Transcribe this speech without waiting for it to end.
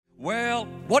Well,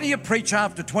 what do you preach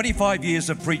after 25 years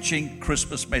of preaching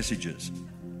Christmas messages?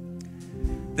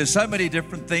 There's so many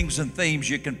different things and themes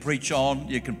you can preach on.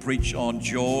 You can preach on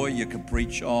joy, you can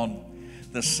preach on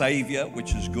the Savior,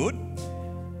 which is good.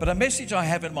 But a message I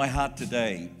have in my heart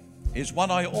today is one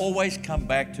I always come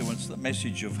back to, and it's the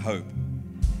message of hope.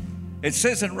 It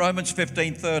says in Romans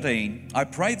 15:13, I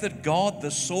pray that God,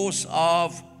 the source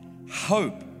of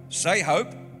hope, say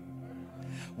hope,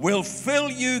 will fill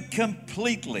you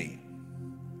completely.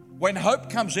 When hope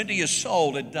comes into your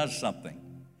soul, it does something.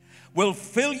 Will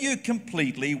fill you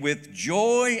completely with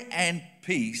joy and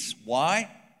peace.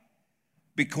 Why?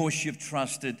 Because you've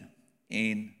trusted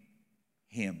in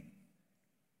Him.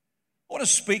 I want to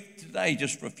speak today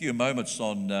just for a few moments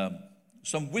on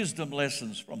some wisdom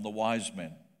lessons from the wise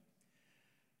men.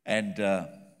 And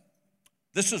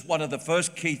this is one of the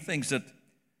first key things that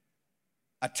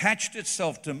attached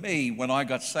itself to me when I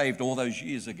got saved all those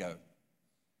years ago.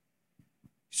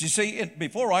 You see,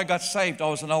 before I got saved, I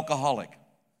was an alcoholic.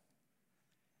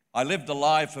 I lived a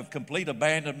life of complete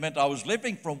abandonment. I was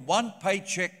living from one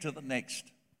paycheck to the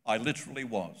next. I literally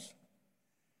was.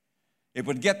 It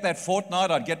would get that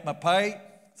fortnight, I'd get my pay.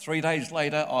 3 days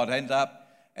later, I'd end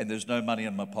up, and there's no money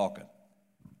in my pocket.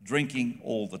 Drinking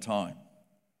all the time.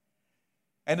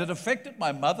 And it affected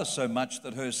my mother so much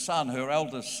that her son, her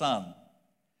eldest son,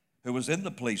 who was in the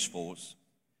police force,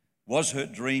 was her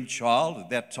dream child at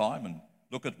that time. And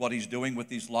look at what he's doing with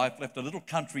his life. Left a little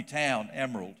country town,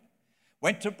 Emerald.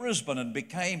 Went to Brisbane and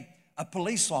became a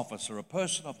police officer, a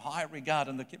person of high regard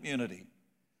in the community.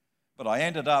 But I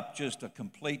ended up just a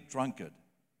complete drunkard,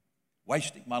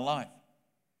 wasting my life.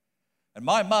 And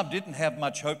my mum didn't have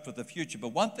much hope for the future, but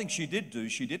one thing she did do,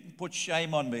 she didn't put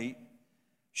shame on me.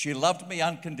 She loved me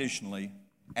unconditionally,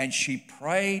 and she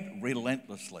prayed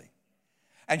relentlessly.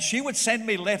 And she would send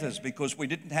me letters because we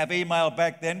didn't have email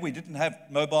back then. We didn't have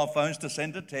mobile phones to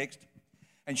send a text.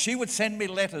 And she would send me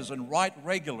letters and write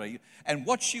regularly. And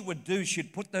what she would do,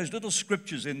 she'd put those little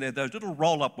scriptures in there, those little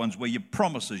roll-up ones where your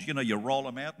promises, you roll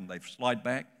them out and they slide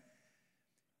back.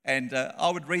 And I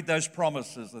would read those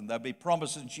promises, and there'd be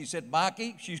promises. And she said,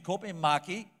 Marky, she called me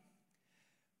Marky.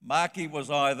 Marky was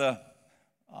either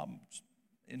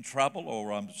in trouble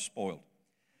or I'm spoiled.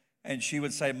 And she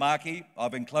would say, Marky,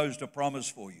 I've enclosed a promise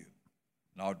for you.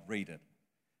 And I would read it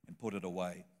and put it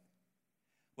away.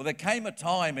 Well, there came a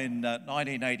time in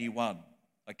 1981,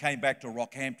 I came back to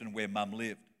Rockhampton where Mum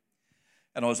lived.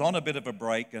 And I was on a bit of a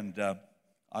break, and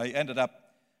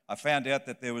I found out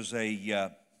that there was a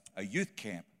youth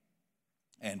camp.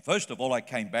 And first of all, I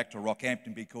came back to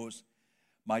Rockhampton because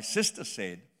my sister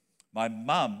said, my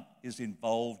mum is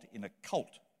involved in a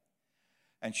cult.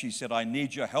 And she said, I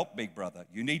need your help, big brother.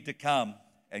 You need to come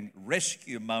and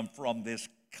rescue Mum from this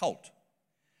cult.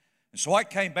 And so I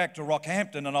came back to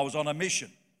Rockhampton, and I was on a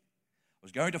mission. I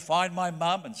was going to find my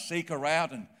mum and seek her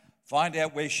out and find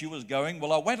out where she was going.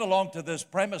 Well, I went along to this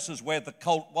premises where the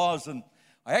cult was, and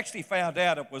I actually found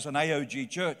out it was an AOG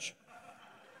church.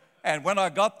 And when I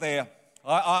got there,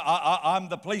 I'm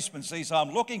the policeman, see, so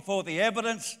I'm looking for the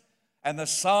evidence and the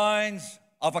signs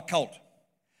of a cult.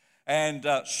 And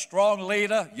strong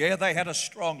leader, yeah, they had a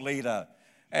strong leader.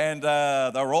 And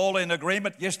they were all in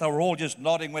agreement. Yes, they were all just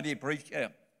nodding when he preached. Yeah.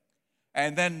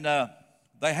 And then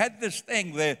they had this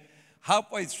thing there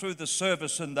halfway through the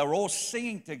service, and they were all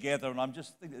singing together. And I'm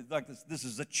just thinking, like this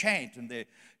is a chant, and they're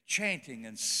chanting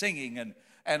and singing.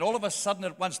 And all of a sudden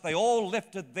at once, they all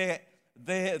lifted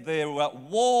their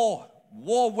war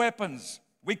weapons.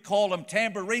 We call them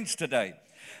tambourines today.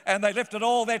 And they lifted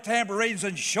all their tambourines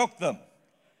and shook them.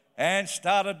 And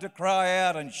started to cry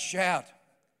out and shout.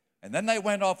 And then they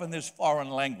went off in this foreign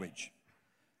language.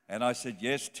 And I said,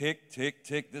 yes, tick, tick,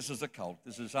 tick, this is a cult.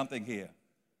 This is something here.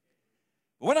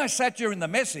 But when I sat during the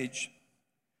message,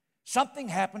 something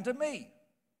happened to me.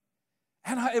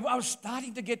 And I was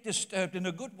starting to get disturbed in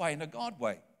a good way, in a God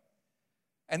way.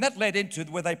 And that led into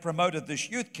where they promoted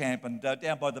this youth camp and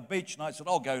down by the beach. And I said,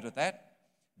 I'll go to that.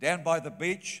 Down by the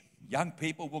beach, young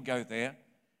people will go there.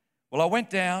 Well, I went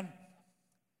down.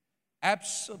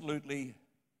 Absolutely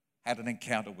had an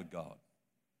encounter with God.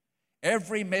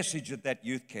 Every message at that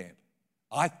youth camp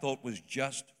I thought was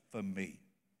just for me.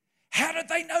 How did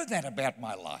they know that about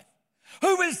my life?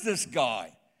 Who is this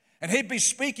guy? And he'd be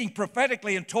speaking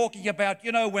prophetically and talking about,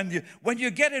 when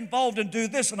you get involved and do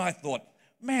this. And I thought,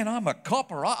 man, I'm a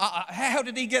copper. How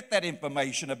did he get that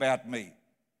information about me?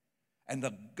 And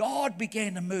the God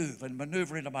began to move and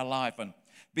maneuver into my life and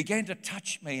began to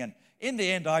touch me. And in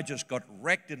the end, I just got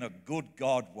wrecked in a good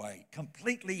God way,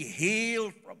 completely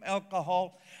healed from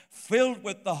alcohol, filled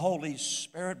with the Holy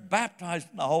Spirit, baptized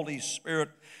in the Holy Spirit,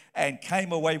 and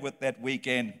came away with that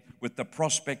weekend with the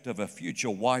prospect of a future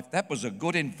wife. That was a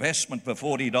good investment for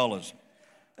 $40.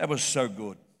 That was so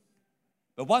good.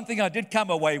 But one thing I did come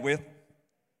away with,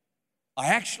 I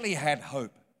actually had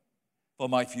hope for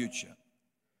my future.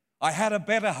 I had a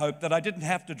better hope that I didn't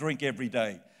have to drink every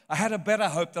day. I had a better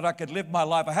hope that I could live my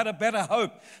life. I had a better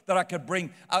hope that I could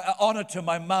bring honor to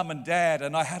my mum and dad.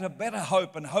 And I had a better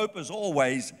hope, and hope has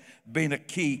always been a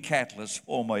key catalyst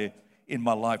for me in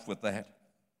my life with that.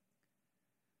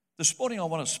 This morning I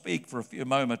want to speak for a few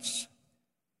moments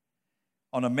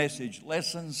on a message,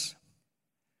 Lessons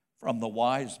from the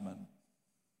Wise Men.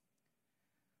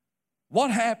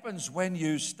 What happens when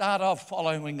you start off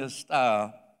following a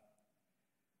star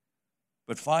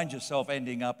but find yourself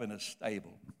ending up in a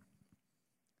stable?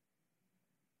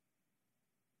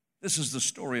 This is the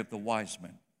story of the wise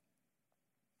men.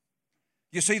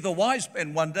 You see, the wise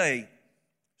men one day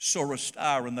saw a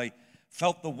star and they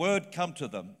felt the word come to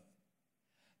them.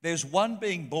 There's one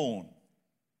being born,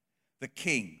 the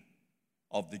King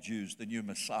of the Jews, the new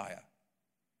Messiah.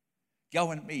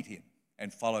 Go and meet him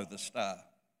and follow the star.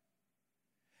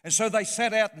 And so they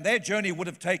set out, and their journey would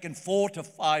have taken 4 to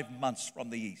 5 months from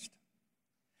the east.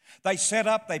 They set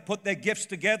up, they put their gifts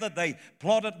together, they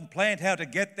plotted and planned how to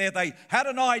get there. They had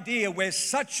an idea where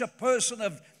such a person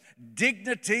of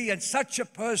dignity and such a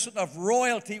person of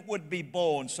royalty would be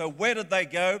born. So where did they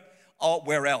go? Oh,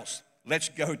 where else? Let's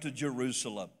go to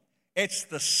Jerusalem. It's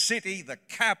the city, the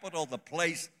capital, the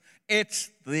place. It's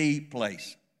the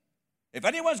place. If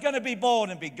anyone's going to be born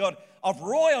and be God of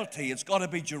royalty, it's got to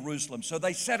be Jerusalem. So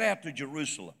they set out to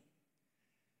Jerusalem.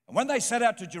 And when they set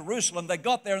out to Jerusalem, they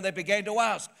got there and they began to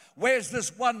ask, where's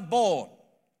this one born?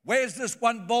 Where's this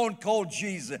one born called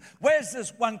Jesus? Where's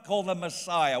this one called the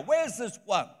Messiah? Where's this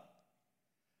one?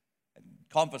 And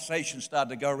conversation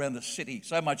started to go around the city,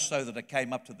 so much so that it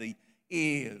came up to the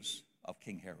ears of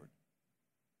King Herod.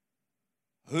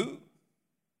 Who?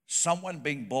 Someone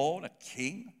being born, a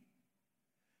king?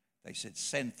 They said,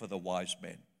 send for the wise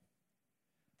men.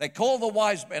 They called the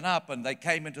wise men up and they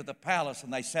came into the palace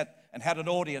and they sat and had an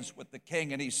audience with the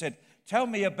king. And he said, tell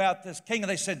me about this king. And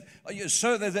they said,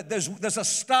 sir, there's a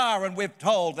star and we've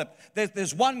told that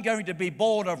there's one going to be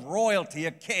born of royalty,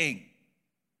 a king.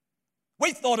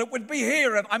 We thought it would be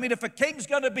here. I mean, if a king's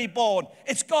going to be born,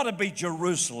 it's got to be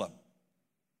Jerusalem.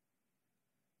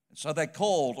 And so they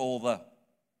called all the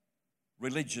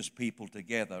religious people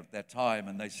together at that time,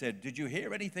 and they said, did you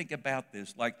hear anything about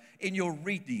this? Like in your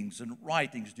readings and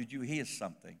writings, did you hear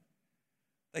something?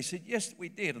 They said, yes, we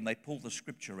did. And they pulled the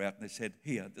scripture out and they said,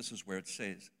 here, this is where it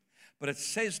says. But it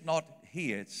says not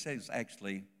here, it says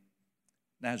actually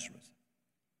Nazareth,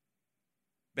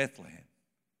 Bethlehem.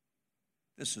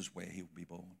 This is where he'll be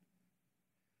born.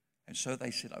 And so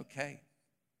they said, okay.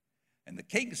 And the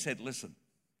king said, listen,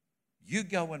 you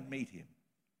go and meet him.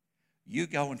 You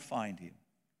go and find him,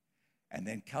 and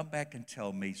then come back and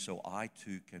tell me so I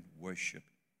too can worship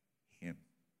him.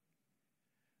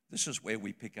 This is where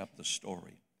we pick up the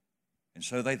story. And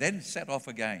so they then set off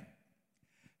again.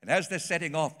 And as they're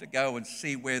setting off to go and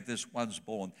see where this one's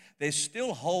born, they're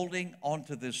still holding on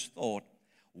to this thought,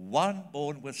 one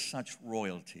born with such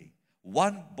royalty,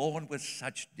 one born with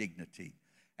such dignity.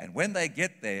 And when they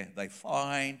get there, they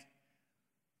find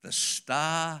the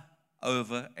star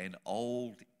over an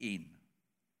old inn.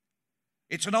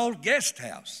 It's an old guest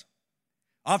house.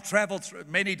 I've traveled through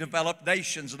many developed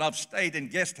nations and I've stayed in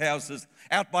guest houses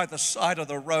out by the side of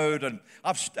the road, and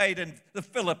I've stayed in the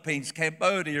Philippines,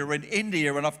 Cambodia, and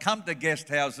India, and I've come to guest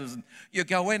houses and you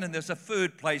go in and there's a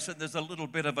food place and there's a little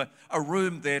bit of a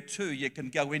room there too you can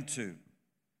go into.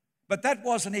 But that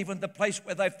wasn't even the place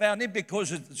where they found him, because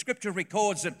the scripture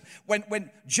records that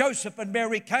when Joseph and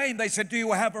Mary came, they said, do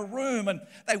you have a room? And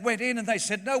they went in and they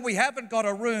said, no, we haven't got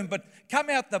a room, but come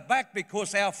out the back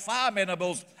because our farm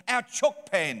animals, our chook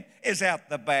pen is out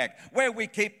the back, where we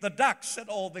keep the ducks and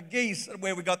all the geese and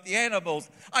where we got the animals.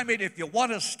 I mean, if you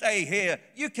want to stay here,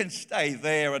 you can stay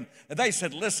there. And they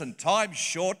said, listen, time's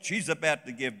short. She's about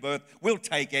to give birth. We'll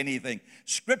take anything.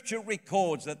 Scripture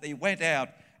records that they went out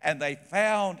and they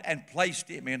found and placed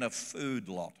him in a food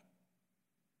lot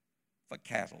for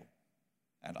cattle,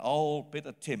 an old bit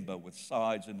of timber with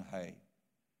sides and hay.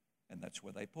 And that's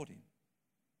where they put him.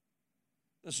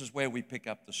 This is where we pick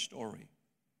up the story.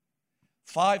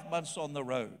 5 months on the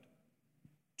road,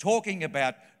 talking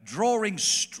about drawing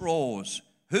straws.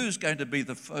 Who's going to be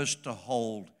the first to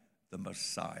hold the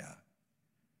Messiah?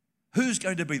 Who's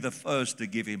going to be the first to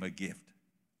give him a gift?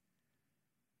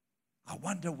 I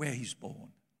wonder where he's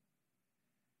born.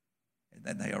 And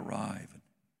then they arrive and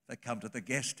they come to the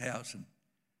guest house and,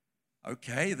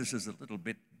 okay, this is a little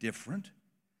bit different.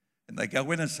 And they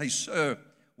go in and say, sir,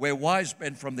 We're wise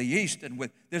men from the east, and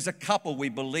there's a couple we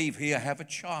believe here have a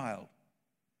child.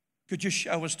 Could you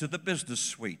show us to the business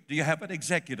suite? Do you have an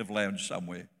executive lounge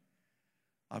somewhere?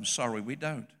 I'm sorry, we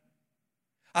don't.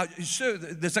 So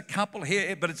there's a couple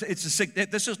here, but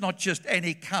this is not just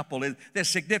any couple. They're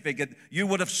significant. You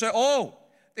would have said, oh,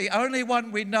 the only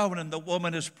one we know, and the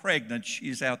woman is pregnant.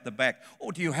 She's out the back.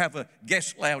 Or do you have a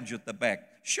guest lounge at the back?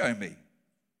 Show me.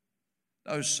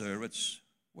 No, sir, it's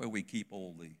where we keep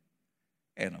all the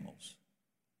animals.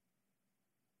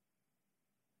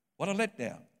 What a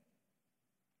letdown.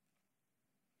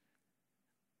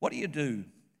 What do you do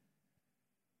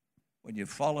when you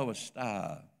follow a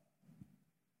star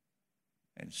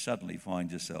and suddenly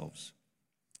find yourselves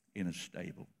in a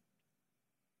stable?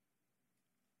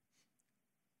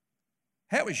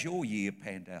 How has your year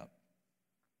panned out?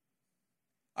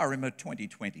 I remember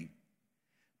 2020.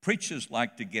 Preachers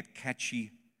like to get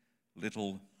catchy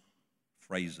little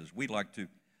phrases. We like to,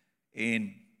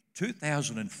 in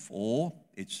 2004,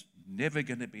 it's never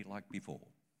going to be like before.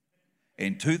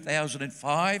 In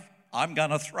 2005, I'm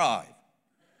going to thrive.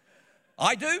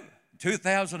 I do.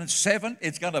 2007,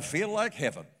 it's going to feel like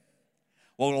heaven.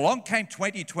 Well, along came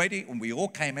 2020, and we all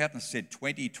came out and said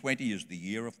 2020 is the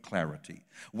year of clarity.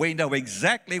 We know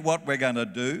exactly what we're going to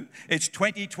do. It's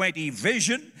 2020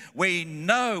 vision. We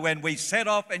know, and we set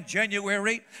off in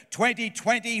January,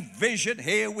 2020 vision,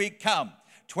 here we come.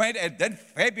 And then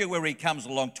February comes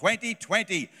along,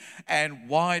 2020. And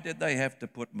why did they have to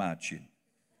put March in?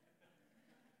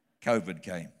 COVID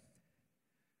came.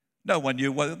 No one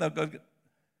knew whether they were going to get.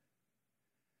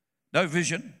 No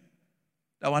vision,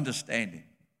 no understanding.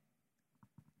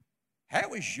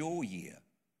 How is your year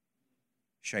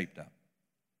shaped up?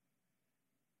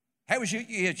 How is your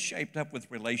year shaped up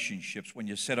with relationships when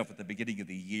you set off at the beginning of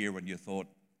the year and you thought,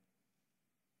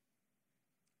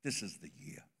 this is the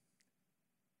year?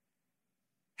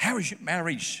 How is your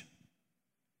marriage?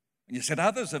 And you said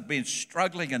others have been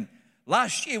struggling, and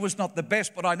last year was not the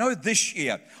best, but I know this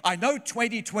year, I know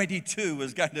 2022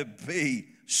 is going to be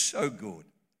so good.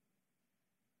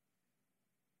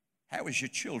 How is your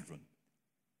children?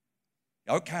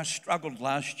 Okay, I struggled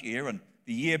last year and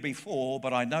the year before,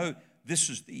 but I know this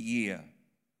is the year.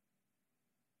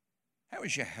 How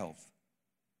is your health?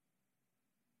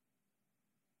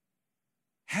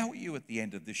 How are you at the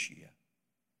end of this year?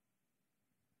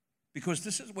 Because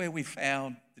this is where we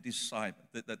found the disciples,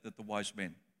 the wise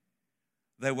men.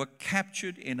 They were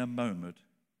captured in a moment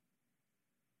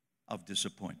of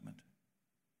disappointment.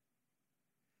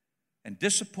 And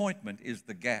disappointment is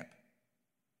the gap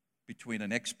between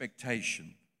an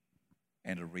expectation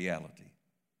and a reality.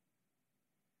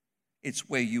 It's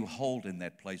where you hold in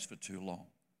that place for too long.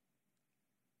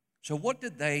 So what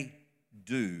did they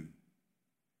do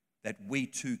that we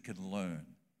too can learn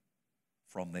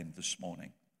from them this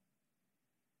morning?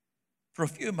 For a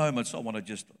few moments, I want to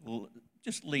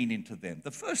just lean into them.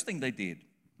 The first thing they did,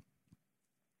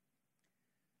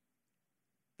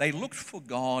 they looked for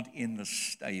God in the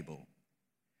stable.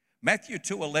 Matthew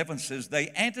 2:11 says, they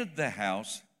entered the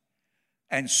house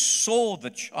and saw the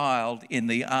child in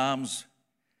the arms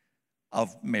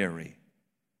of Mary.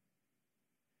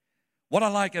 What I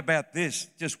like about this,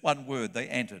 just one word, they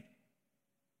entered.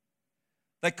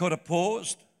 They could have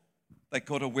paused, they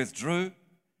could have withdrew,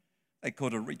 they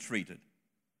could have retreated.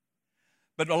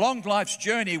 But along life's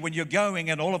journey, when you're going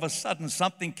and all of a sudden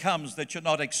something comes that you're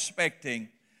not expecting,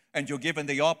 and you're given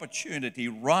the opportunity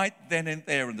right then and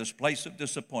there in this place of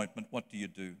disappointment, what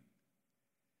do?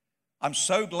 I'm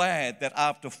so glad that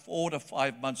after 4 to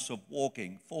 5 months of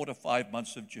walking, 4 to 5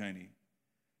 months of journey,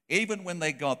 even when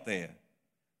they got there,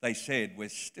 they said, we're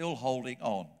still holding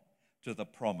on to the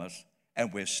promise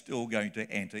and we're still going to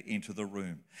enter into the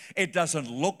room. It doesn't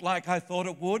look like I thought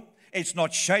it would. It's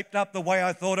not shaped up the way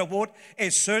I thought it would.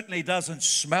 It certainly doesn't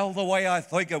smell the way I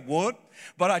think it would.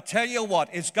 But I tell you what,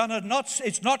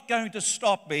 it's not going to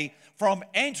stop me from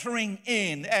entering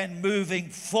in and moving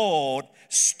forward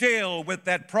still with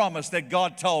that promise that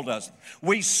God told us.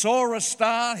 We saw a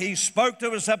star. He spoke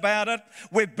to us about it.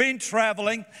 We've been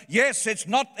traveling. Yes, it's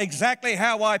not exactly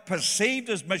how I perceived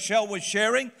as Michelle was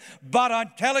sharing, but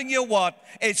I'm telling you what,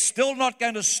 it's still not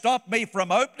going to stop me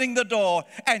from opening the door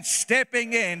and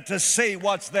stepping in to see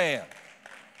what's there.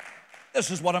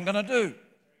 This is what I'm going to do.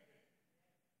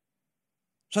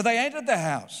 So they entered the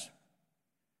house.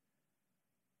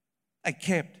 They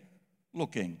kept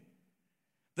looking.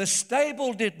 The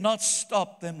stable did not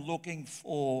stop them looking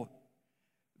for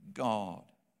God.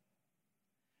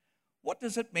 What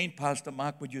does it mean, Pastor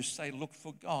Mark, when you say look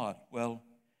for God? Well,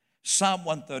 Psalm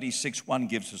 136:1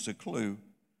 gives us a clue.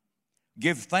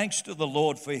 Give thanks to the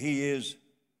Lord, for He is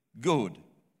good.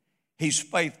 His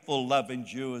faithful love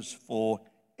endures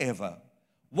forever.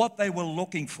 What they were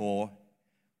looking for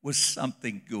was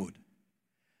something good.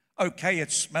 Okay,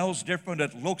 it smells different,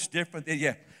 it looks different,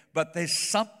 yeah, but there's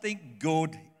something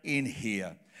good in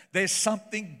here. There's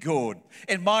something good.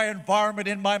 In my environment,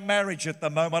 in my marriage at the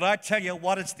moment, I tell you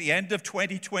what, it's the end of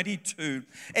 2022.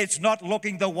 It's not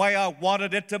looking the way I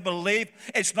wanted it to believe.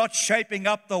 It's not shaping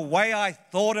up the way I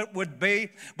thought it would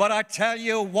be. But I tell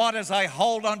you what, as I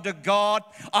hold on to God,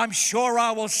 I'm sure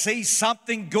I will see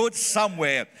something good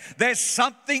somewhere. There's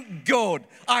something good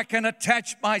I can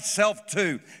attach myself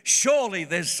to. Surely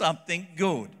there's something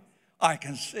good I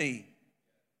can see.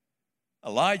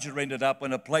 Elijah ended up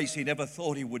in a place he never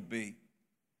thought he would be.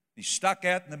 He's stuck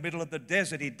out in the middle of the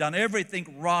desert. He'd done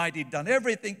everything right. He'd done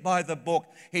everything by the book.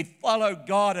 He'd followed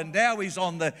God, and now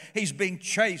he's being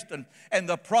chased. And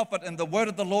the prophet and the word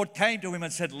of the Lord came to him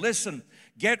and said, listen,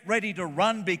 get ready to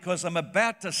run because I'm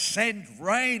about to send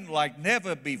rain like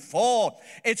never before.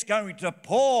 It's going to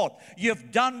pour.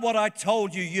 You've done what I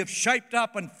told you. You've shaped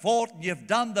up and fought, and you've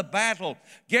done the battle.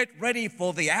 Get ready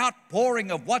for the outpouring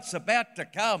of what's about to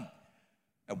come.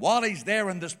 And while he's there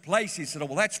in this place, he said,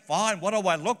 well, that's fine. What do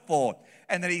I look for?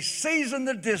 And then he sees in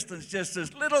the distance just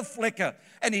this little flicker.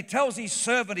 And he tells his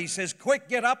servant, he says, quick,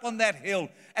 get up on that hill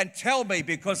and tell me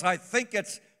because I think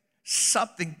it's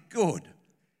something good.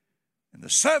 And the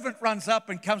servant runs up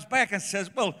and comes back and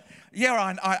says, well,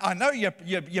 yeah, I know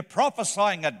you're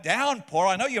prophesying a downpour.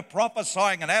 I know you're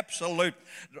prophesying an absolute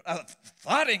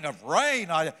flooding of rain.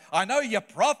 I know you're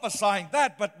prophesying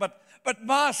that, but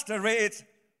Master,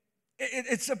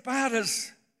 it's about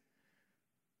as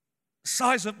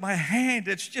size of my hand.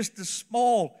 It's just a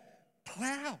small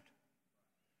cloud.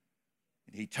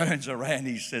 And he turns around,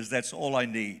 he says, that's all I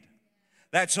need.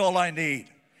 That's all I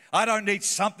need. I don't need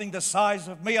something the size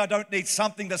of me. I don't need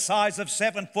something the size of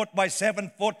 7 foot by 7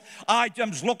 foot. I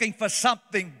am looking for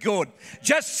something good,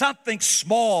 just something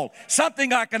small,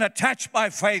 something I can attach my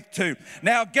faith to.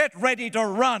 Now get ready to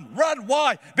run. Run,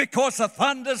 why? Because the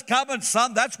thunder's coming,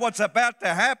 son. That's what's about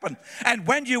to happen. And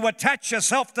when you attach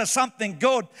yourself to something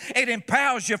good, it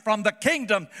empowers you from the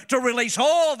kingdom to release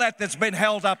all that's been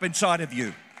held up inside of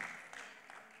you.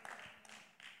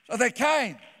 So they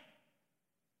came.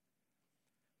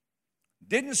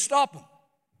 Didn't stop them.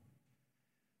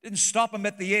 Didn't stop them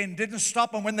at the end. Didn't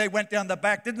stop them when they went down the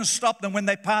back. Didn't stop them when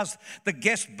they passed the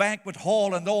guest banquet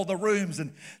hall and all the rooms.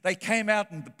 And they came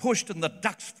out and pushed and the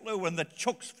ducks flew and the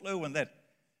chooks flew and that.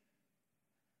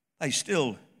 They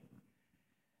still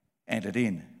entered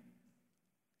in.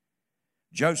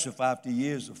 Joseph, after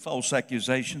years of false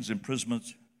accusations,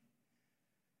 imprisonments,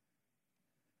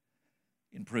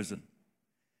 in prison.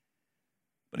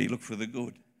 But he looked for the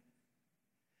good.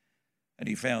 And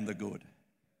he found the good.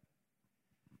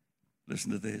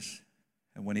 Listen to this.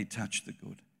 And when he touched the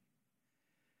good,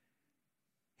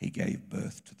 he gave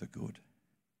birth to the good,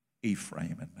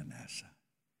 Ephraim and Manasseh,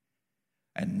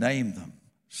 and named them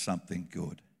something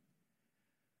good.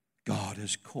 God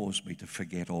has caused me to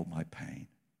forget all my pain.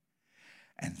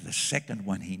 And the second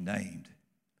one he named,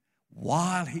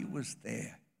 while he was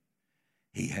there,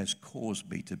 he has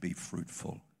caused me to be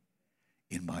fruitful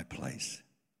in my place.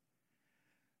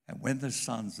 And when the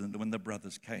sons and when the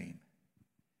brothers came,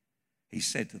 he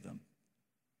said to them,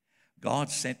 God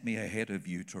sent me ahead of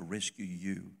you to rescue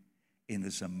you in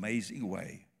this amazing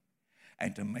way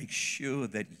and to make sure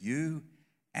that you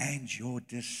and your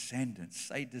descendants,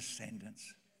 say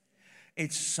descendants.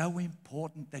 It's so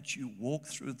important that you walk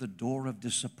through the door of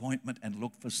disappointment and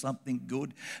look for something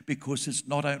good because it's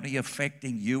not only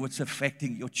affecting you, it's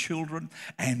affecting your children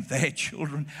and their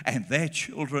children and their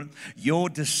children. Your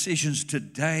decisions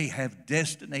today have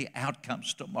destiny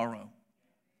outcomes tomorrow.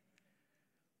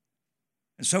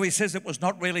 And so he says, it was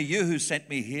not really you who sent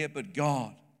me here, but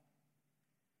God.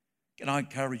 Can I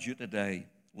encourage you today?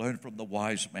 Learn from the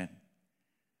wise men.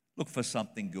 Look for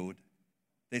something good.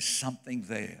 There's something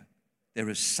there. There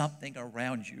is something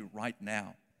around you right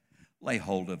now. Lay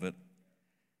hold of it.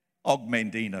 Og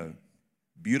Mandino,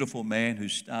 beautiful man who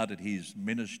started his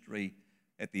ministry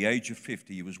at the age of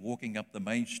 50. He was walking up the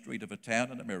main street of a town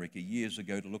in America years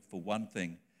ago to look for one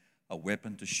thing, a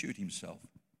weapon to shoot himself.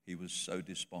 He was so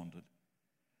despondent.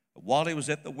 But while he was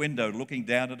at the window looking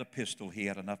down at a pistol, he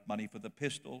had enough money for the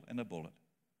pistol and a bullet.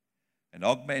 And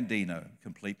Og Mandino,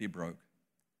 completely broke,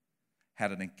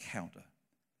 had an encounter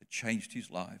that changed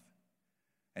his life.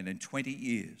 And in 20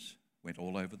 years, went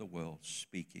all over the world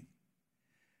speaking.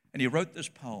 And he wrote this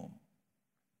poem,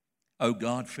 Oh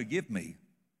God, forgive me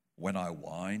when I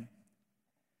whine.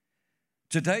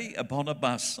 Today upon a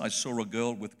bus I saw a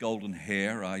girl with golden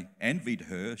hair. I envied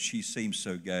her, she seemed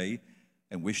so gay,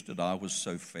 and wished that I was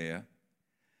so fair.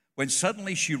 When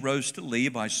suddenly she rose to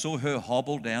leave, I saw her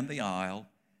hobble down the aisle.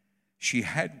 She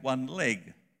had one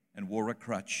leg and wore a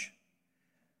crutch.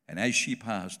 And as she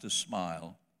passed, a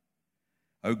smile.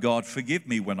 Oh God, forgive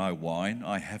me when I whine.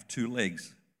 I have two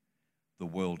legs. The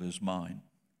world is mine.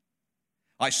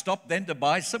 I stopped then to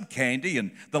buy some candy,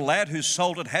 and the lad who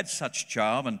sold it had such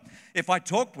charm. And if I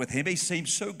talked with him, he seemed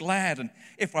so glad. And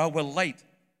if I were late,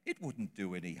 it wouldn't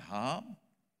do any harm.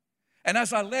 And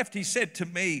as I left, he said to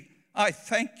me, I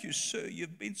thank you, sir.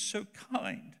 You've been so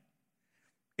kind.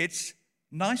 It's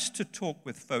nice to talk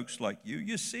with folks like you.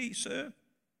 You see, sir,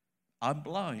 I'm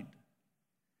blind.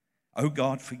 Oh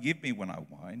God, forgive me when I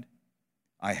whine.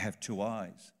 I have two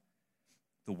eyes.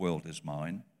 The world is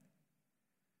mine.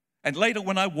 And later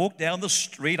when I walked down the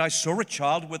street, I saw a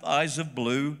child with eyes of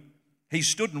blue. He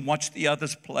stood and watched the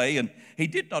others play, and he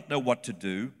did not know what to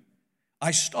do.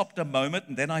 I stopped a moment,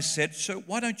 and then I said, "Sir,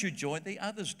 why don't you join the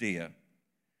others, dear?"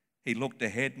 He looked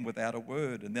ahead and without a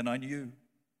word, and then I knew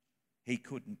he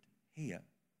couldn't hear.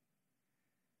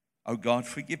 Oh God,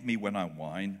 forgive me when I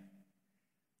whine.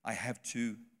 I have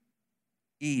two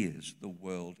ears, the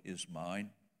world is mine.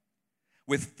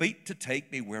 With feet to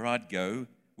take me where I'd go,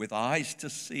 with eyes to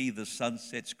see the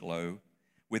sunset's glow,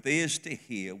 with ears to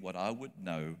hear what I would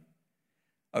know.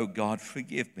 Oh God,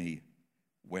 forgive me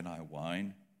when I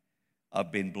whine.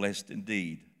 I've been blessed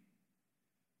indeed.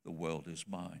 The world is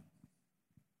mine.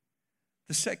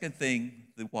 The second thing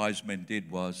the wise men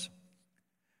did was,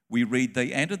 we read,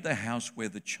 they entered the house where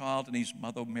the child and his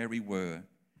mother Mary were,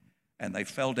 and they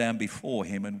fell down before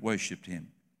him and worshipped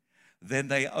him. Then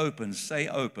they opened, say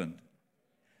opened.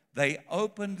 They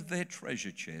opened their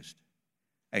treasure chest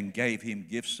and gave him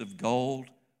gifts of gold,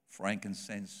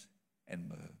 frankincense, and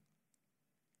myrrh.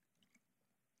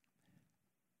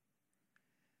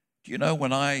 Do you know,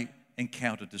 when I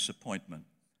encounter disappointment,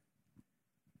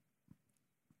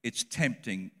 it's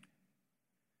tempting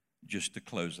just to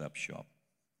close up shop,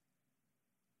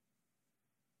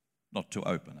 not to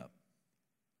open up.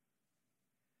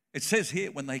 It says here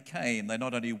when they came, they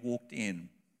not only walked in,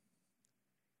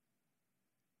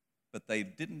 but they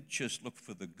didn't just look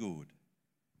for the good.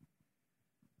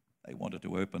 They wanted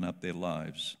to open up their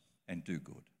lives and do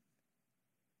good.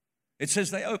 It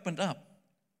says they opened up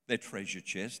their treasure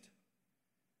chest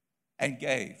and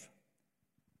gave.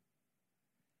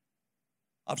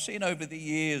 I've seen over the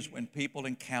years when people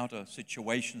encounter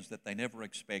situations that they never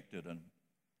expected, and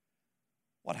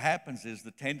what happens is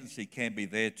the tendency can be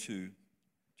there to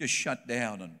just shut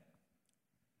down and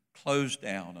close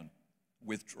down and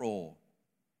withdraw.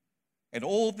 And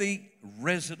all the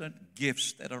resident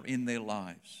gifts that are in their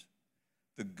lives,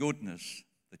 the goodness,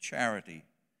 the charity,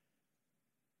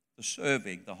 the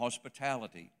serving, the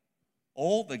hospitality,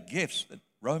 all the gifts that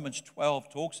Romans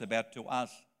 12 talks about to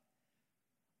us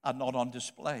are not on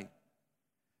display.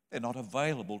 They're not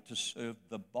available to serve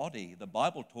the body. The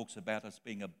Bible talks about us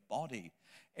being a body.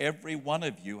 Every one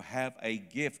of you have a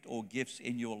gift or gifts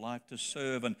in your life to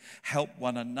serve and help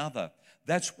one another.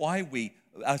 That's why we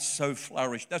are so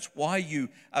flourished. That's why you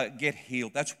get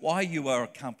healed. That's why you are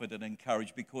comforted and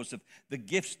encouraged, because of the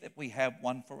gifts that we have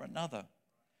one for another.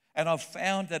 And I've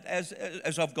found that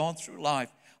as I've gone through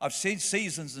life, I've seen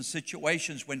seasons and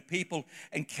situations when people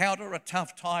encounter a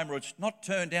tough time or it's not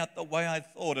turned out the way I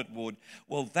thought it would.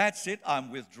 Well, that's it. I'm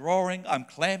withdrawing. I'm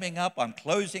clamming up. I'm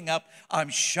closing up. I'm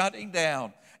shutting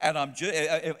down. And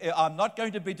I'm not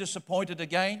going to be disappointed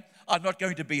again. I'm not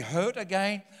going to be hurt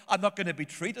again. I'm not going to be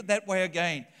treated that way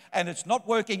again. And it's not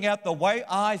working out the way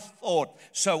I thought.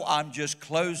 So I'm just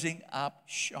closing up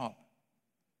shop.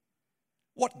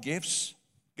 What gifts?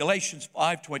 Galatians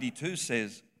 5:22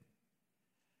 says,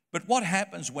 but what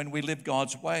happens when we live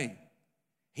God's way?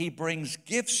 He brings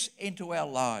gifts into our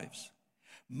lives,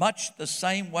 much the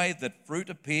same way that fruit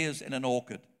appears in an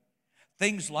orchard.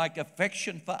 Things like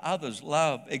affection for others,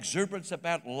 love, exuberance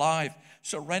about life,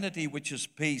 serenity, which is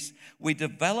peace. We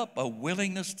develop a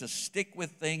willingness to stick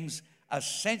with things, a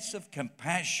sense of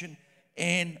compassion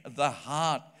in the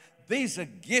heart. These are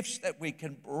gifts that we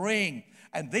can bring,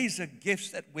 and these are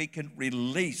gifts that we can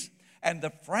release. And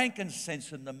the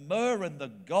frankincense and the myrrh and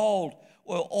the gold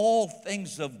were all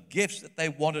things of gifts that they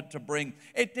wanted to bring.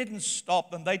 It didn't stop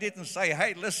them. They didn't say,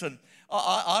 hey, listen,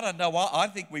 I don't know. I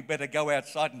think we better go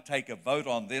outside and take a vote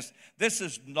on this. This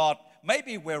is not,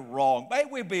 maybe we're wrong.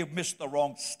 Maybe we missed the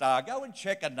wrong star. Go and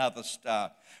check another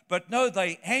star. But no,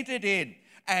 they entered in.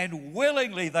 And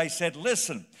willingly they said,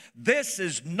 listen, this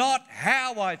is not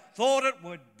how I thought it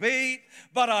would be,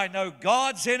 but I know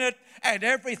God's in it, and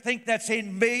everything that's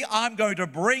in me I'm going to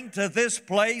bring to this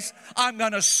place. I'm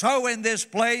going to sow in this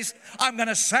place. I'm going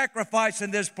to sacrifice in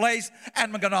this place,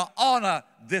 and I'm going to honor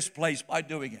this place by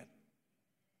doing it.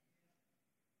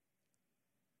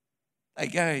 They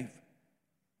gave.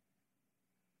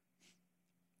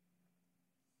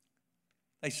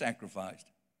 They sacrificed.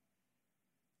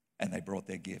 And they brought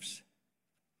their gifts.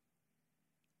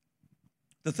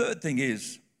 The third thing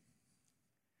is,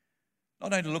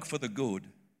 not only look for the good,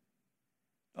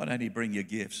 not only bring your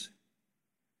gifts,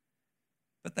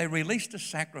 but they released a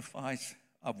sacrifice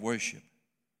of worship.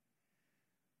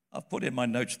 I've put in my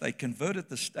notes, they converted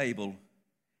the stable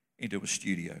into a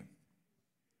studio.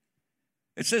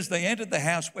 It says they entered the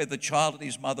house where the child and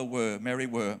his mother were, Mary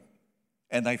were,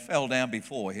 and they fell down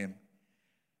before him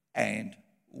and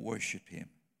worshiped him.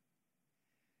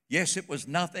 Yes, it was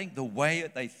nothing the way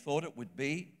they thought it would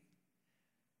be,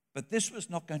 but this was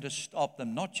not going to stop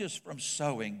them, not just from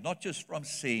sowing, not just from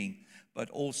seeing, but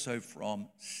also from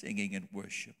singing and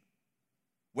worship.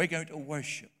 We're going to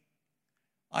worship.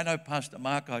 I know, Pastor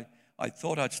Mark, I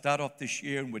thought I'd start off this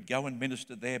year and would go and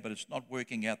minister there, but it's not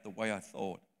working out the way I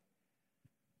thought.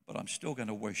 But I'm still going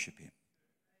to worship him.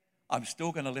 I'm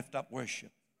still going to lift up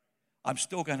worship. I'm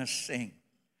still going to sing.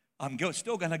 I'm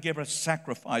still going to give a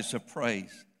sacrifice of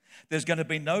praise. There's going to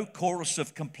be no chorus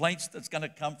of complaints that's going to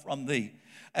come from thee.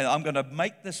 And I'm going to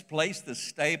make this place, the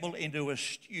stable, into a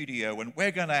studio. And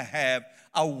we're going to have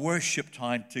a worship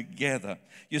time together.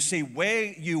 You see,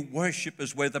 where you worship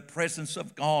is where the presence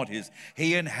of God is.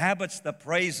 He inhabits the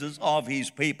praises of his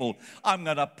people. I'm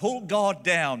going to pull God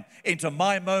down into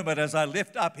my moment as I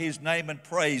lift up his name and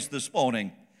praise this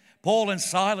morning. Paul and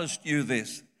Silas knew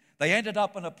this. They ended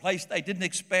up in a place they didn't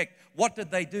expect. What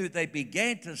did they do? They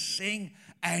began to sing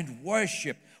and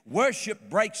worship. Worship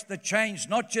breaks the chains,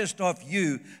 not just of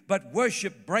you, but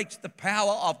worship breaks the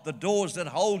power of the doors that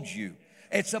hold you.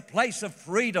 It's a place of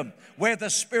freedom. Where the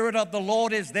Spirit of the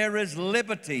Lord is, there is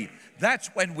liberty. That's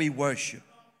when we worship.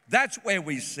 That's where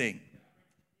we sing.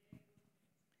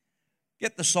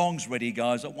 Get the songs ready,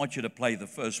 guys. I want you to play the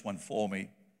first one for me.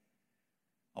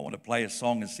 I want to play a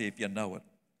song and see if you know it.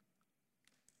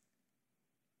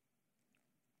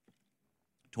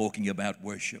 Talking about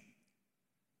worship.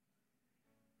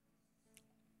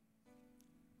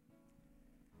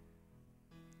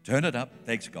 Turn it up.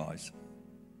 Thanks, guys.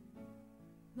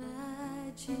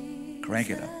 Crank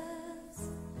it up.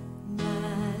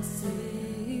 My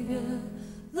Savior,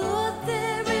 Lord,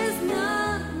 there is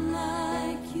none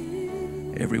like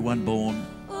you. Everyone born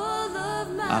All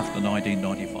of my after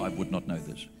 1995 would not know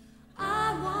this.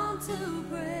 I want to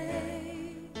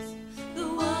praise the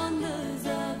wonders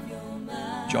of your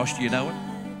mighty. Josh, do you know it?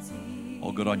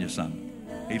 Oh, good on your son.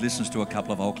 He listens to a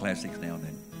couple of old classics now and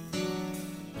then.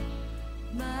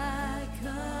 My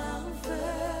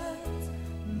comfort,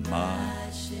 My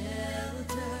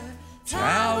shelter,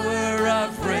 tower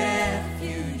of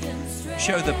refuge and strength.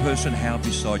 Show the person how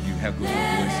beside you how good your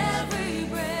voice Every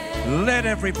breath, is. Let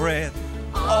every breath,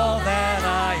 all that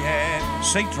I am.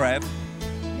 Sing, Trav.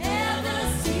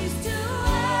 never cease to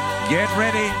worship. Get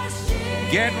ready.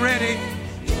 Get ready.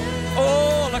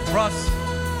 All across.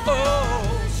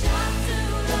 Oh, Shout to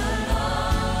the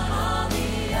Lord, all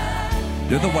the earth.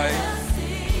 do the way.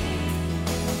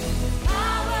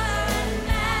 Power and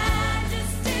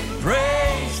majesty,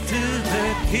 Praise to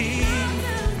the King.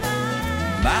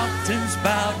 Mountains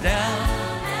bow down.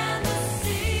 and the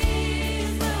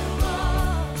seas will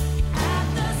roar at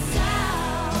the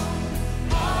sound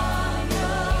of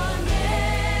your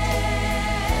name.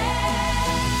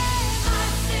 I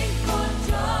sing for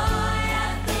joy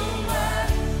at the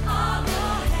work of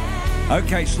your hands.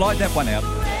 Okay, slide that one out.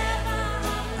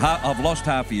 Forever I've lost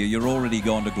half of you. You're already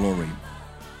gone to glory.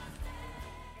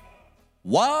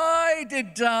 Why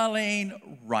did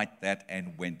Darlene write that,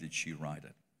 and when did she write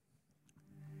it?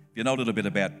 If you know a little bit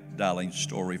about Darlene's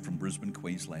story from Brisbane,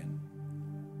 Queensland.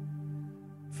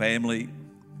 Family,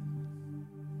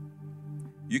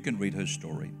 you can read her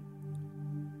story.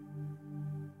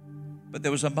 But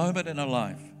there was a moment in her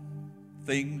life,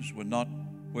 things were not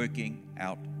working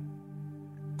out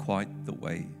quite the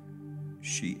way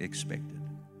she expected.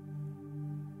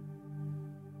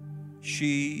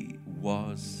 She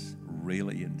was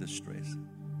really in distress.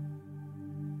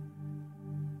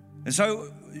 And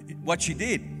so what she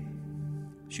did,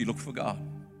 she looked for God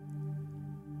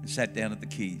and sat down at the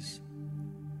keys.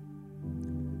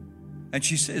 And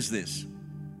she says this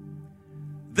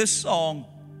song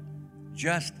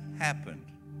just happened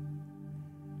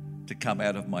to come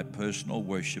out of my personal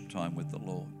worship time with the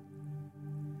Lord.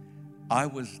 I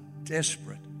was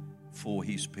desperate for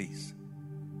his peace.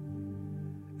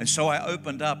 And so I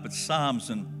opened up at Psalms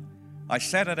and I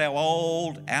sat at our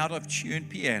old out-of-tune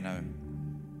piano,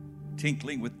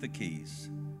 tinkling with the keys.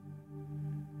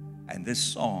 And this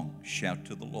song, Shout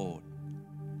to the Lord,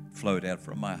 flowed out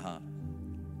from my heart.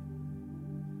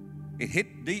 It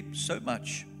hit deep so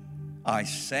much, I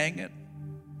sang it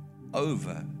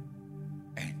over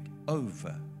and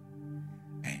over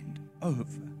and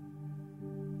over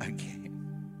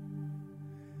again.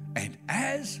 And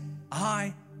as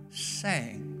I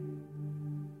sang,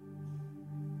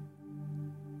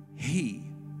 He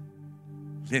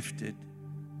lifted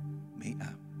me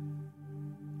up.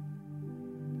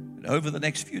 And over the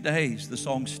next few days, the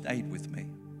song stayed with me.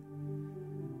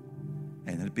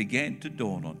 And it began to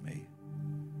dawn on me,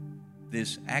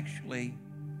 this actually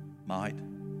might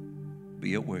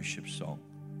be a worship song.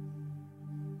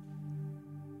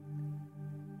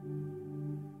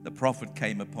 The prophet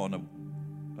came upon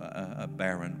a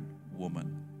barren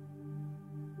woman.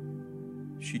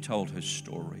 She told her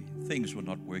story. Things were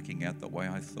not working out the way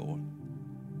I thought.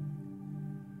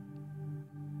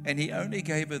 And he only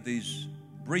gave her these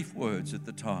brief words at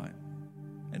the time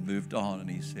and moved on, and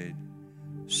he said,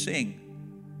 "Sing,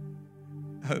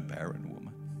 O barren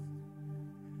woman,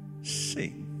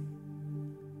 sing.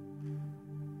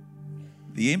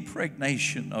 The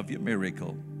impregnation of your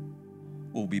miracle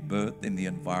will be birthed in the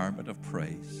environment of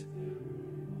praise."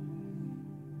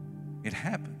 It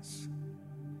happens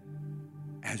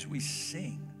as we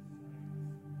sing.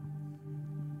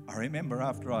 I remember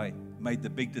after I made the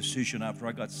big decision after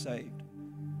I got saved,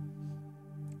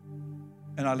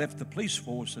 and I left the police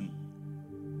force, and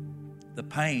the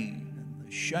pain and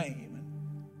the shame, and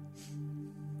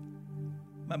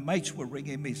my mates were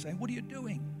ringing me saying, "What are you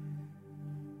doing?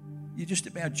 You're just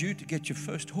about due to get your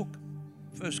first hook,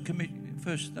 first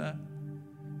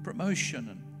promotion."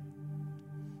 And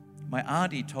my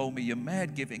auntie told me, "You're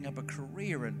mad giving up a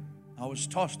career." And I was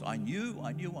tossed. I knew.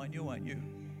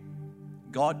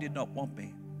 God did not want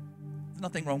me. There's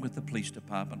nothing wrong with the police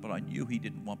department, but I knew He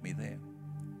didn't want me there.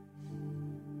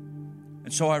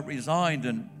 And so I resigned,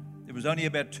 and it was only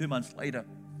about 2 months later.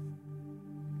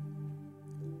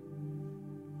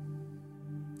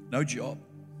 No job,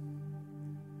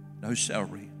 no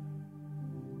salary.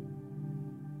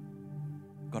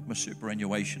 Got my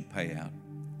superannuation payout.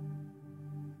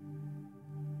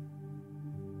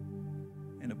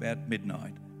 And about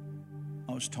midnight,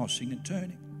 I was tossing and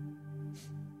turning.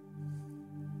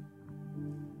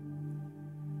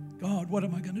 God, what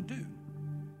am I going to do?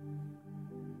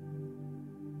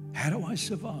 How do I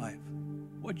survive?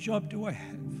 What job do I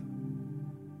have?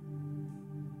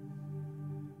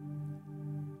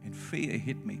 And fear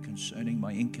hit me concerning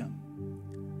my income.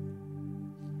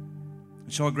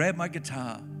 And so I grabbed my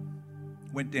guitar,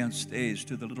 went downstairs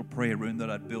to the little prayer room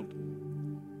that I'd built.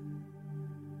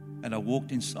 And I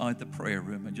walked inside the prayer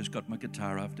room and just got my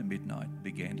guitar after midnight and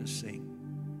began to sing.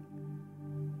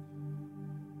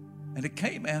 And it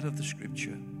came out of the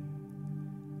scripture,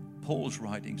 Paul's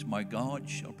writings, "My God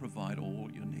shall provide all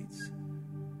your needs."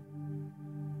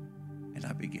 And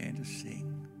I began to sing.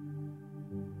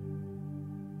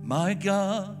 My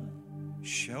God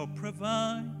shall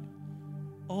provide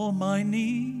all my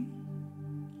need.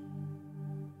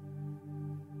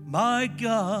 My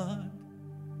God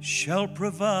shall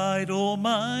provide all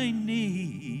my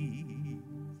needs.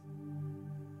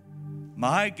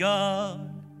 My God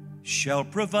shall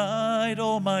provide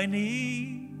all my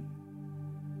need.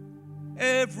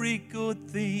 Every good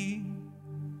thing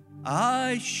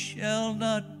I shall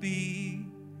not be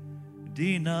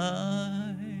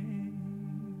denied.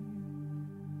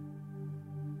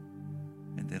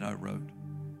 And then I wrote,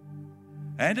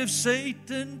 "And if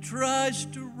Satan tries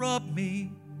to rob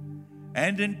me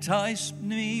and entice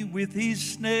me with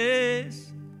his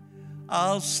snares,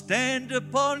 I'll stand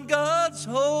upon God's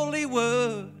holy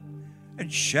word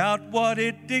and shout what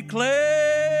it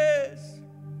declares.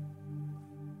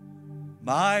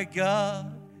 My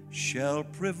God shall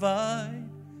provide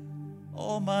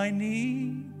all my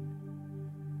need.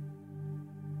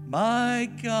 My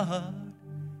God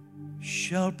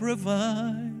shall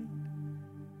provide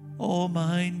all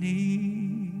my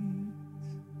needs."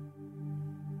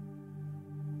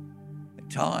 And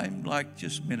time, like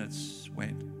just minutes,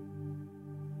 went.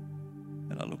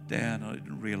 And I looked down and I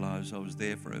didn't realize I was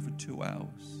there for over 2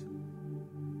 hours.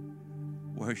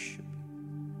 Worshiping,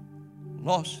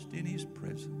 lost in His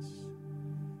presence,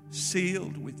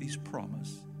 sealed with His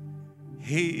promise,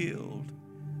 healed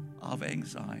of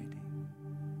anxiety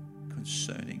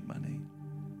concerning money.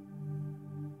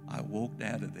 I walked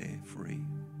out of there free,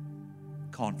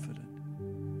 confident,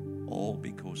 all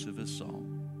because of a song.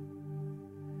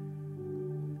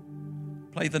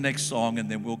 Play the next song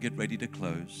and then we'll get ready to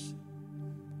close.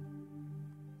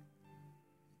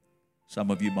 Some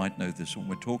of you might know this when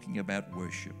we're talking about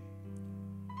worship.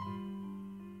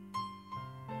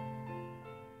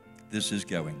 This is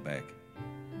going back.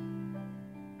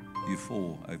 you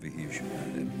 4 over here. Should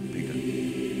know them bigger.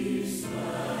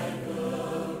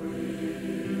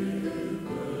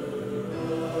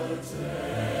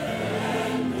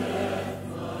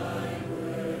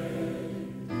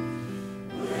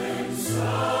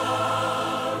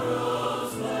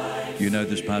 You know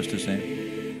this, Pastor Sam?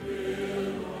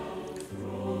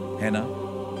 Hannah?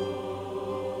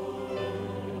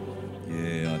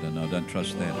 Yeah, I don't know. Don't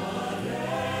trust that.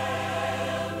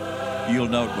 You'll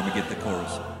know it when we get the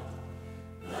chorus.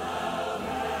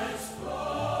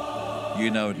 You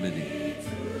know it, Lydia.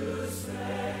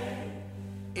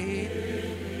 It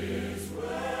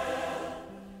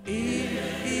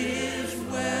is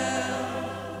well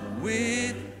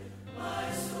with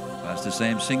Pastor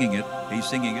Sam singing it. He's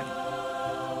singing it.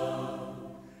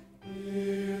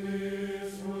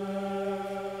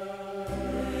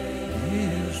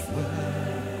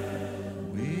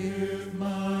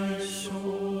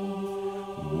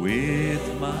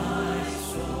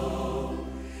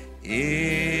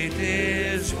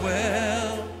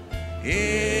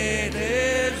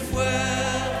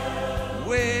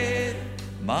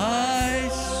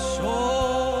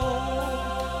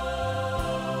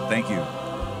 Thank you.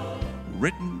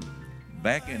 Written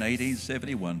back in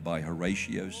 1871 by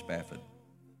Horatio Spafford.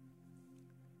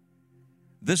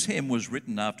 This hymn was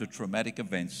written after traumatic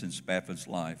events in Spafford's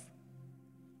life.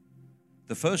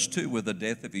 The first two were the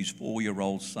death of his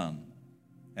 4-year-old son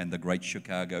and the Great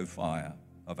Chicago Fire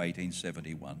of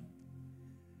 1871.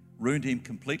 Ruined him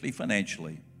completely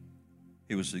financially.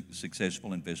 He was a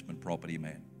successful investment property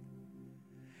man.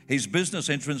 His business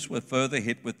interests were further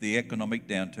hit with the economic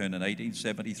downturn in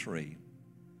 1873,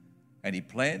 and he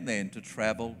planned then to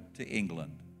travel to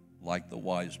England like the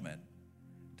wise men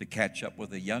to catch up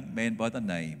with a young man by the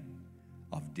name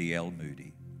of D.L.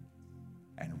 Moody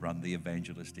and run the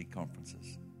evangelistic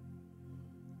conferences.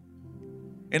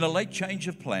 In a late change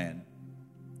of plan,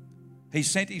 he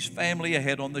sent his family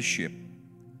ahead on the ship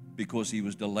because he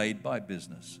was delayed by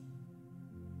business.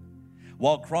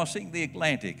 While crossing the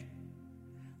Atlantic,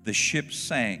 the ship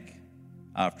sank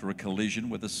after a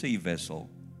collision with a sea vessel,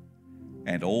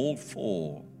 and all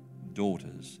 4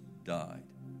 daughters died.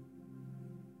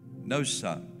 No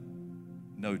son,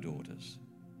 no daughters.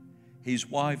 His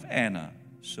wife Anna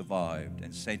survived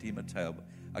and sent him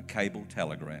a cable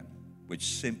telegram which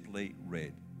simply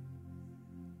read,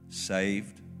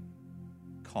 "Saved,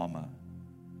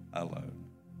 alone."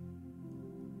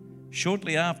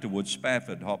 Shortly afterwards,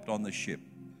 Spafford hopped on the ship,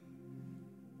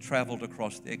 traveled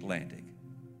across the Atlantic,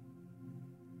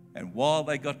 and while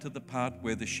they got to the part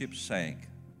where the ship sank,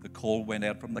 the call went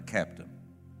out from the captain,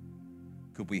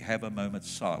 "Could we have a moment's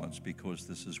silence because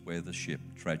this is where the ship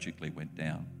tragically went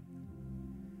down?"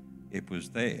 It was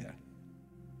there,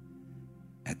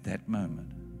 at that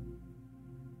moment,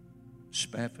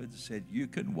 Spafford said, "You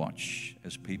can watch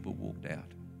as people walked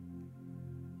out,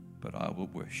 but I will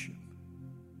worship,"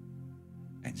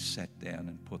 and sat down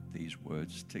and put these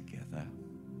words together.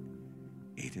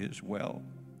 "It is well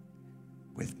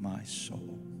with my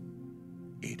soul.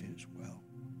 It is well."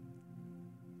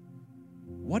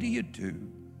 What do you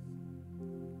do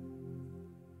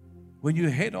when you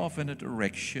head off in a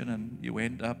direction and you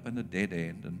end up in a dead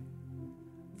end and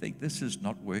think this is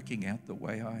not working out the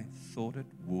way I thought it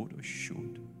would or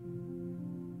should?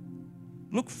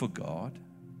 Look for God.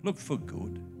 Look for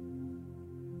good.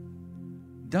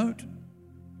 Don't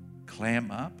clam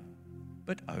up,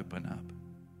 but open up.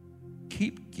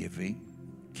 Keep giving,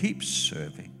 keep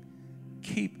serving,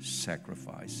 keep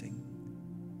sacrificing,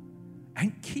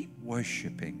 and keep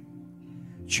worshiping.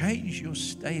 Change your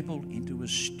stable into a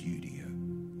studio.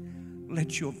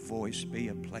 Let your voice be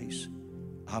a place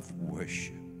of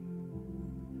worship.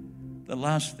 The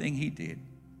last thing he did,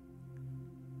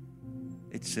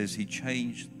 it says he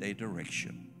changed their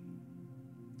direction.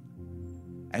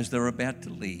 As they're about to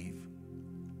leave,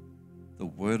 the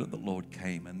word of the Lord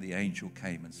came, and the angel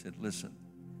came and said, "Listen,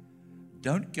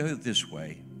 don't go this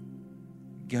way.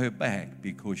 Go back,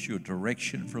 because your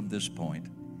direction from this point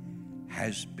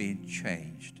has been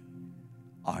changed.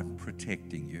 I'm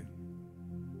protecting you."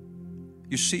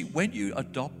 You see, when you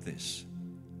adopt this,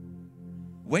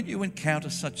 when you encounter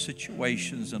such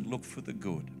situations and look for the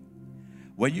good,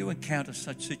 when you encounter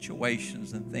such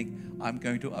situations and think, "I'm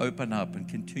going to open up and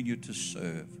continue to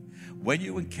serve," when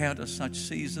you encounter such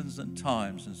seasons and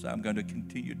times and say, "I'm going to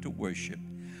continue to worship,"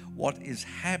 what is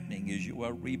happening is you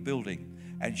are rebuilding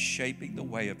and shaping the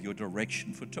way of your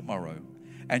direction for tomorrow.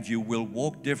 And you will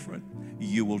walk different,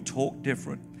 you will talk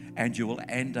different, and you will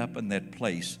end up in that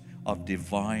place of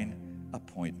divine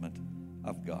appointment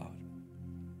of God.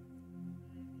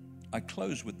 I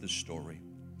close with this story.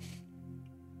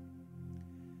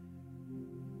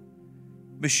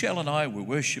 Michelle and I were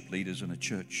worship leaders in a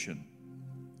church, and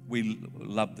we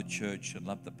loved the church and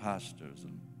loved the pastors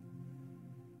and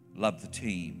loved the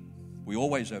team. We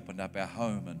always opened up our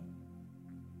home and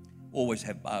always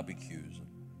have barbecues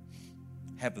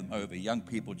and have them over, young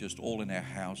people just all in our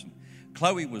house. And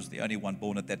Chloe was the only one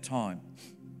born at that time.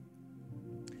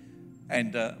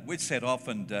 And we'd set off,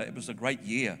 and it was a great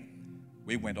year.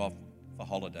 We went off for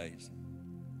holidays.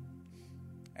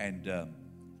 And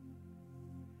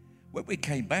when we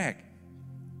came back,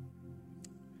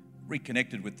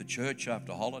 reconnected with the church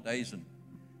after holidays and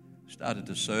started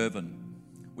to serve, and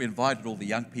we invited all the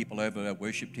young people over, our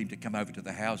worship team, to come over to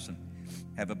the house and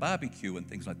have a barbecue and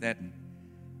things like that.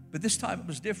 But this time it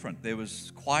was different. There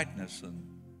was quietness and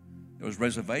there was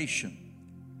reservation.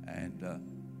 And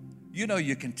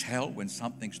you can tell when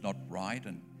something's not right.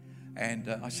 And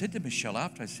I said to Michelle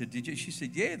after, I said, did you? She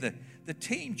said, yeah, the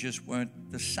team just weren't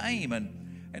the same.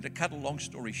 And to cut a long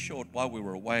story short, while we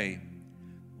were away,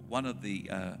 one of the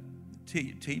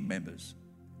team members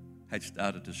had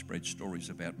started to spread stories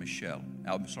about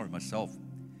myself,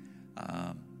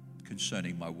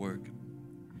 concerning my work.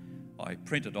 I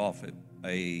printed off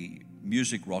a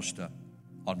music roster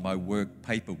on my work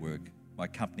paperwork, my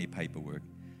company paperwork,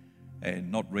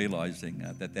 and not realizing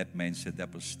that man said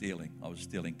that was stealing. I was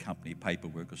stealing company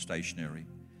paperwork or stationery.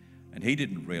 And he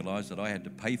didn't realize that I had to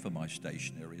pay for my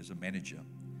stationery as a manager.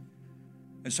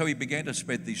 And so he began to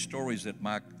spread these stories that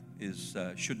Mark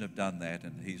shouldn't have done that,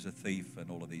 and he's a thief and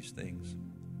all of these things.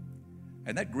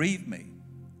 And that grieved me.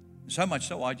 So much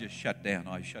so I just shut down.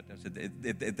 I said,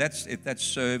 if that's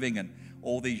serving and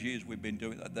all these years we've been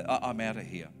doing, I'm out of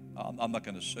here. I'm not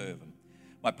going to serve. And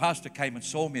my pastor came and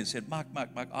saw me and said, Mark,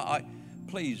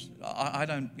 please, I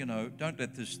don't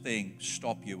let this thing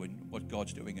stop you in what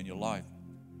God's doing in your life.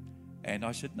 And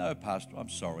I said, no, Pastor, I'm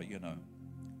sorry,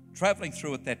 Traveling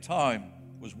through at that time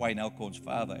was Wayne Alcorn's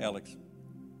father, Alex.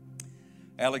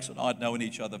 Alex and I had known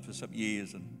each other for some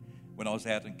years, and when I was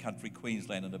out in country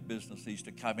Queensland in a business, he used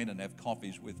to come in and have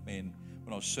coffees with me, and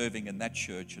when I was serving in that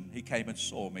church, and he came and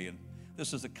saw me, and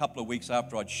this is a couple of weeks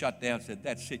after I'd shut down, said,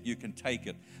 that's it, you can take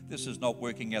it. This is not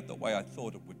working out the way I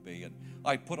thought it would be. And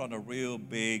I put on a real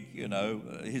big,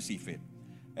 hissy fit.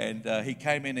 And he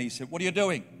came in and he said, what are you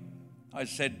doing? I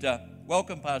said,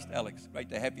 welcome, Pastor Alex. Great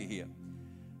to have you here.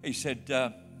 He said,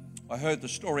 I heard the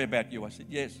story about you. I said,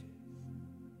 yes.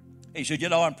 He said,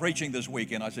 I'm preaching this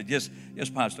weekend. I said, yes,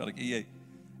 Pastor Alex. Yeah.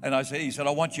 And he said,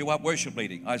 I want you up worship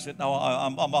leading. I said, no,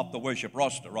 I'm off the worship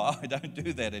roster. Right? I don't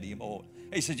do that anymore.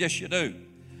 He said, yes, you do.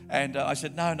 And I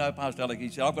said, no, Pastor Alex. He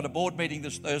said, I've got a board meeting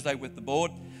this Thursday with the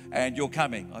board, and you're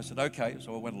coming. I said, okay.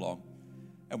 So I went along.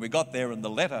 And we got there, and the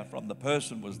letter from the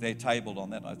person was there tabled on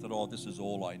that. And I thought, this is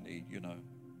all I need,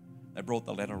 They brought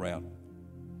the letter out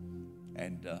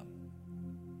and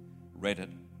read it.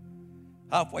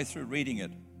 Halfway through reading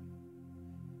it,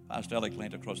 Pastor Alex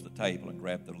leaned across the table and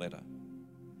grabbed the letter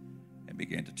and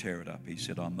began to tear it up. He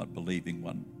said, I'm not believing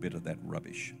one bit of that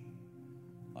rubbish.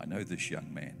 I know this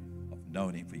young man. I've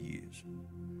known him for years.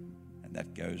 And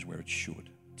that goes where it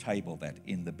should. Table that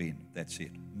in the bin. That's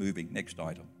it. Moving. Next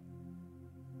item.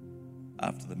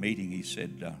 After the meeting, he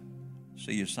said,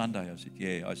 see you Sunday. I said,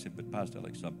 yeah. I said, but Pastor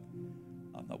Alex, I'm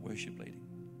not worship leading.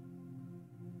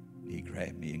 He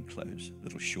grabbed me in close,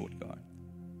 little short guy.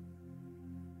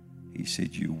 He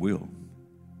said, you will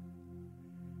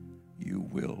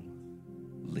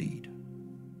lead.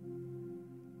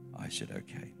 I said,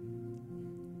 okay.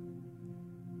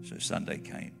 So Sunday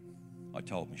came. I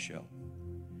told Michelle.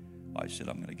 I said,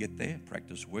 I'm going to get there,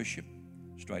 practice worship.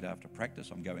 Straight after practice,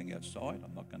 I'm going outside.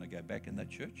 I'm not going to go back in that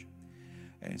church.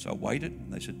 And so I waited,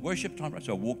 and they said, worship time.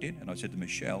 So I walked in, and I said to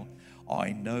Michelle,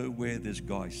 I know where this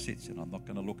guy sits, and I'm not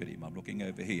going to look at him. I'm looking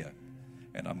over here,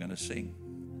 and I'm going to sing.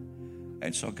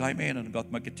 And so I came in and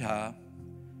got my guitar,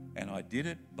 and I did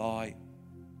it I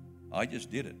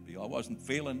just did it. I wasn't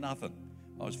feeling nothing.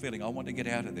 I was feeling I wanted to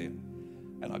get out of there.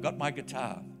 And I got my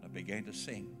guitar, and I began to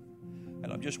sing.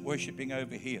 And I'm just worshiping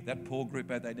over here. That poor group,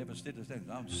 they never stood the same.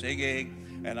 I'm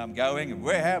singing, and I'm going, and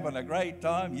we're having a great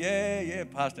time. Yeah,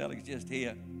 Pastor Alex just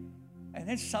here. And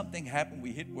then something happened.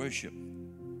 We hit worship.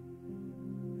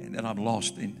 And then I'm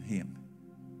lost in him.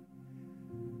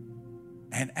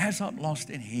 And as I'm lost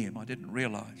in him, I didn't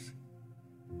realize,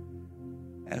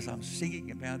 as I'm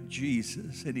singing about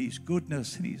Jesus and his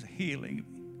goodness and his healing,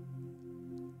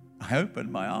 I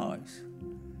opened my eyes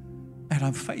and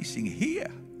I'm facing here,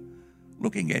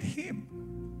 looking at him.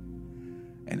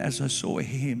 And as I saw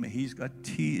him, he's got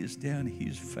tears down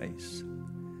his face.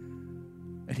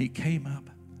 And he came up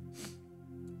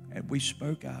and we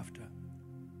spoke after.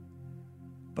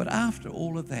 But after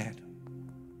all of that,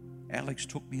 Alex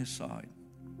took me aside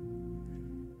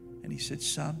And he said,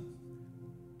 son,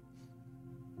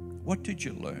 what did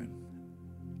you learn?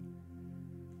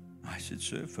 I said,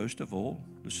 sir, first of all,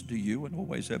 listen to you and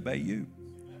always obey you.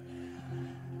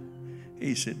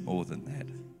 He said, more than that.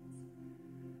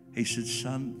 He said,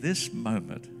 son, this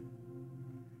moment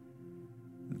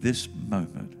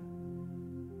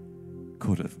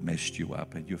could have messed you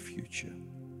up in your future.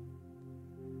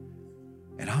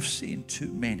 And I've seen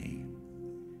too many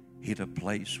hit a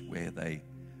place where they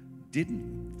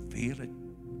didn't feel it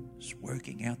was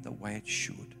working out the way it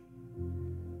should.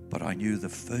 But I knew the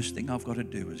first thing I've got to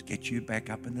do is get you back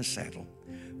up in the saddle.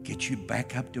 Get you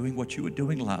back up doing what you were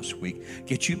doing last week.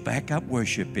 Get you back up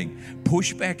worshiping.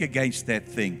 Push back against that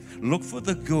thing. Look for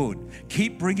the good.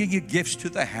 Keep bringing your gifts to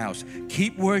the house.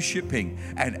 Keep worshiping.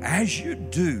 And as you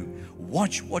do,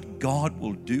 watch what God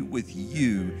will do with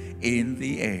you in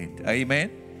the end.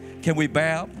 Amen? Can we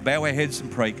bow our heads and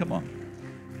pray? Come on.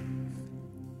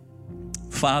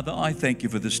 Father, I thank you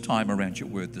for this time around your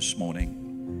word this morning.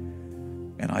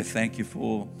 And I thank you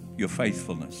for your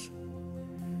faithfulness.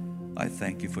 I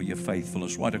thank you for your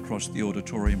faithfulness right across the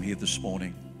auditorium here this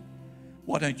morning.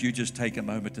 Why don't you just take a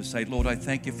moment to say, Lord, I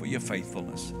thank you for your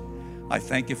faithfulness. I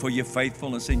thank you for your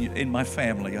faithfulness in my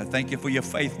family. I thank you for your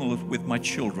faithfulness with my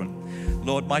children.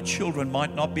 Lord, my children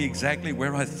might not be exactly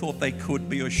where I thought they could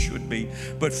be or should be,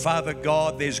 but Father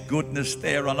God, there's goodness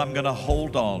there, and I'm going to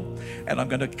hold on, and I'm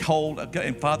going to hold,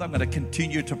 and Father, I'm going to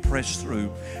continue to press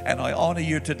through. And I honor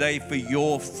you today for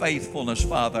your faithfulness,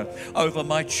 Father, over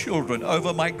my children,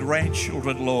 over my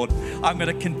grandchildren, Lord. I'm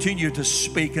going to continue to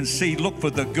speak and see, look for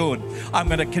the good. I'm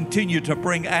going to continue to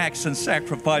bring acts and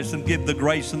sacrifice and give the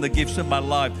grace and the gifts in my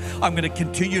life. I'm going to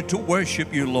continue to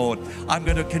worship you, Lord. I'm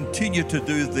going to continue to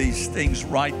do these things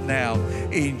right now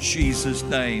in Jesus'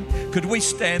 name. Could we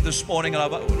stand this morning? And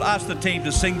I'll ask the team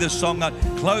to sing this song. I'll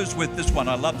close with this one.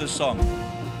 I love this song.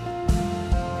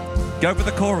 Go for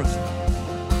the chorus.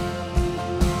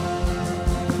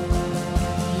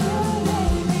 Your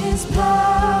name is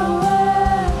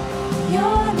power.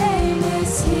 Your name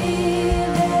is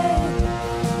healing.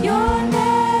 Your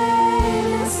name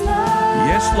is love.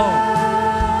 Yes, Lord.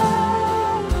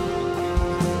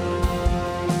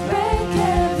 Break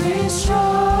every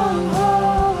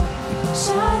stronghold.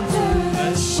 Shine through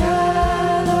the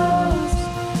shadows.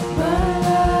 Burn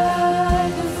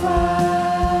like a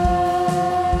fire.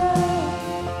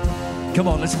 Come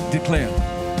on, let's declare.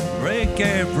 Break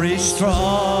every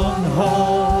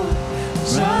stronghold.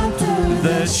 Run through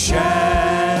the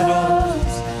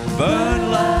shadows.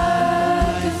 Burn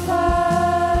like a fire.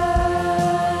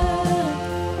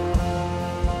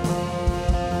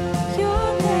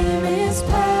 Your name is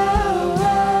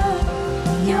power.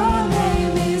 Your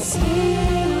name is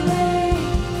healing.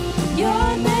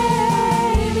 Your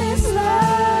name is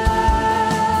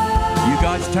love. You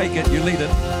guys take it. You lead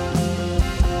it.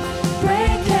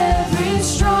 Break every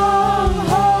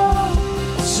stronghold.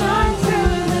 Shine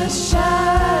through the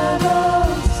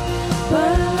shadows.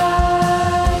 Burn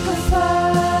like a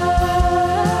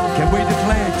fire. Can we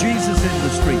declare Jesus in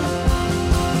the street?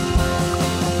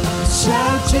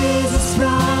 Shout Jesus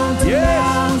from the Yes.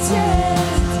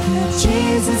 mountains.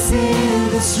 Jesus in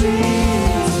the street.